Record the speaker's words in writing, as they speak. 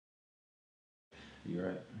You're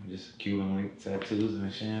right. Just Cuban link tattoos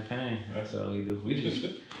and champagne. That's all we do. We just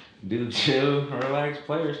do chill, relax,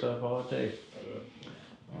 player stuff all day.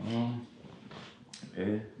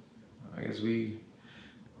 Yeah. I guess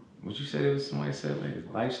what you said it was somebody said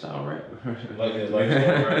like lifestyle rap? Like a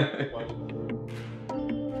lifestyle rap.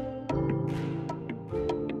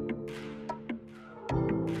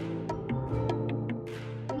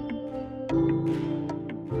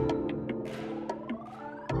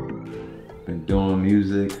 Been doing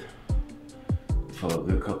music for a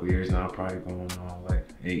good couple years now, probably going on like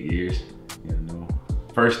 8 years. You know,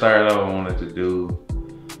 first started out, I wanted to do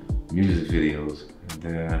music videos, and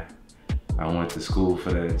then I went to school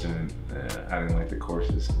for that, and I didn't like the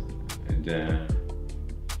courses. And then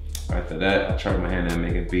after that, I tried my hand at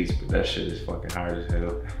making beats, but that shit is fucking hard as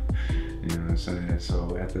hell. You know what I'm saying?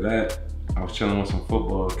 So after that, I was chilling with some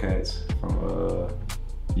football cats from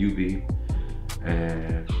UB,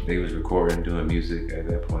 and they was recording, doing music at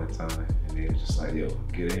that point in time. And they was just like, yo,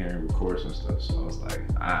 get in here and record some stuff. So I was like,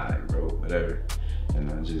 alright, bro, whatever. And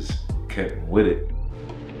I just kept with it.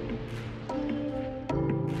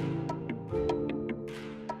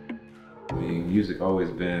 I mean, music always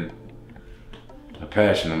been a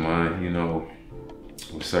passion of mine, you know,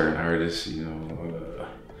 with certain artists, you know.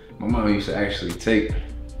 My mom used to actually take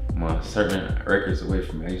my certain records away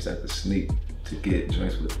from me. I used to have to sneak to get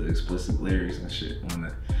joints with the explicit lyrics and shit on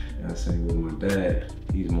that. You know what I'm saying? With my dad,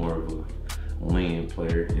 he's more of a lean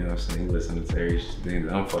player, you know what I'm saying? He listens to every thing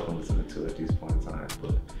that I'm fucking listening to at these point in time.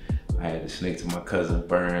 But I had to sneak to my cousin,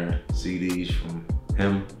 burn CDs from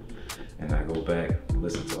him, and I go back and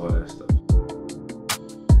listen to all that stuff.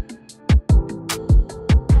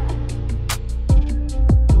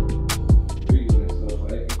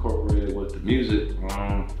 Music,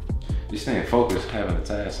 just staying focused, having a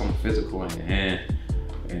task, something physical in your hand,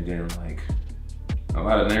 and then like a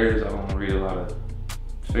lot of narratives. I don't read a lot of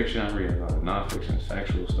fiction. I read a lot of non-fiction,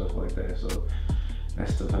 factual stuff like that. So that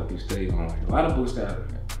stuff helps you stay on. Like a lot of books got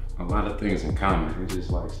a lot of things in common. It's just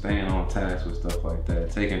like staying on task with stuff like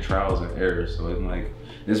that, taking trials and errors. So it's like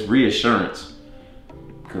it's reassurance,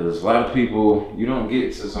 because a lot of people, you don't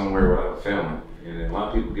get to somewhere without failing, and then a lot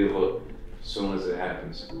of people give up as soon as it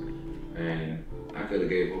happens. And I could have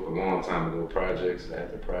gave up a long time ago, projects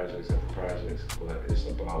after projects after projects, but it's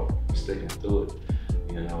about sticking through it,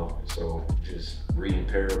 you know? So just reading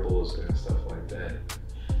parables and stuff like that,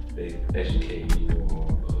 they educate you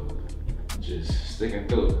on just sticking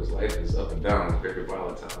through it, because life is up and down, it's very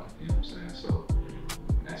volatile, you know what I'm saying? So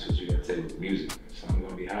that's what you gotta take with music. Something's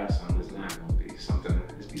gonna be hot, something's not gonna be. Something,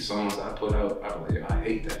 it's these songs I put out, I'm like, yo, I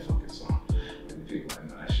hate that fucking song. And people are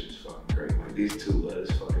like, no, that shit's fucking great. Like these two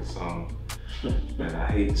this fucking song that I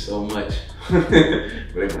hate so much. But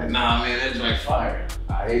they're like, nah man, that joint fire.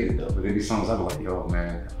 I hate it though. But then these songs I'm like, yo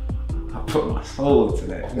man, I put my soul into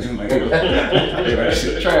that. And like, that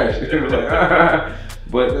shit trash. Like,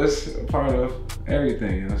 but that's a part of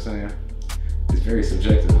everything, you know what I'm saying? It's very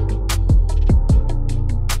subjective.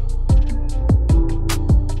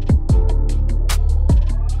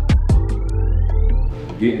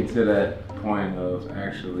 Getting to that point of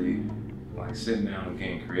actually like sitting down and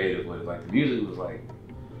getting creative with it. Like the music was like,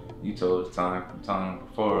 you told the time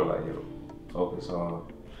before, like yo, focus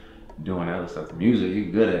on doing other stuff. The music,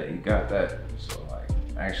 you good at it, you got that. So like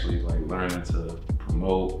actually like learning to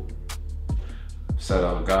promote, set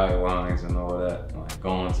out guidelines and all that, like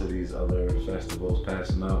going to these other festivals,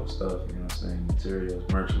 passing out stuff, you know what I'm saying,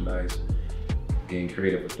 materials, merchandise, getting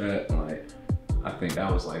creative with that. Like I think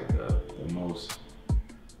that was like the most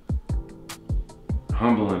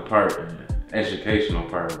humbling part and educational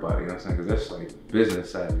part about it, you know what I'm saying? Because that's like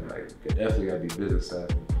business savvy, like you definitely gotta be business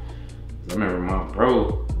savvy. I remember my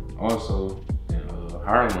bro also in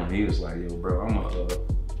Harlem, he was like, yo bro,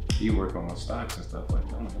 he work on stocks and stuff like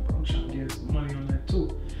that. I'm like, bro, I'm trying to get some money on that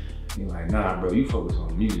too. He like, nah bro, you focus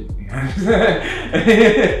on music. You know what I'm saying?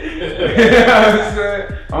 You know what I'm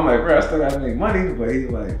saying? I'm like, bro, I still gotta make money, but he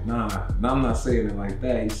like, nah, I'm not saying it like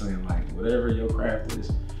that. He's saying like, whatever your craft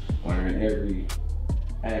is, learn every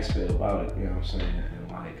aspect about it, you know what I'm saying,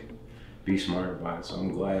 and like be smart about it. So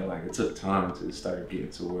I'm glad like it took time to start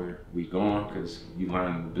getting to where we going, because you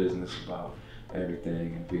learn the business about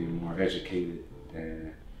everything and being more educated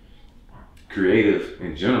and creative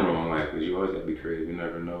in general in life, because you always gotta be creative. You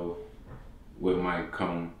never know what might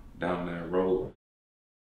come down that road.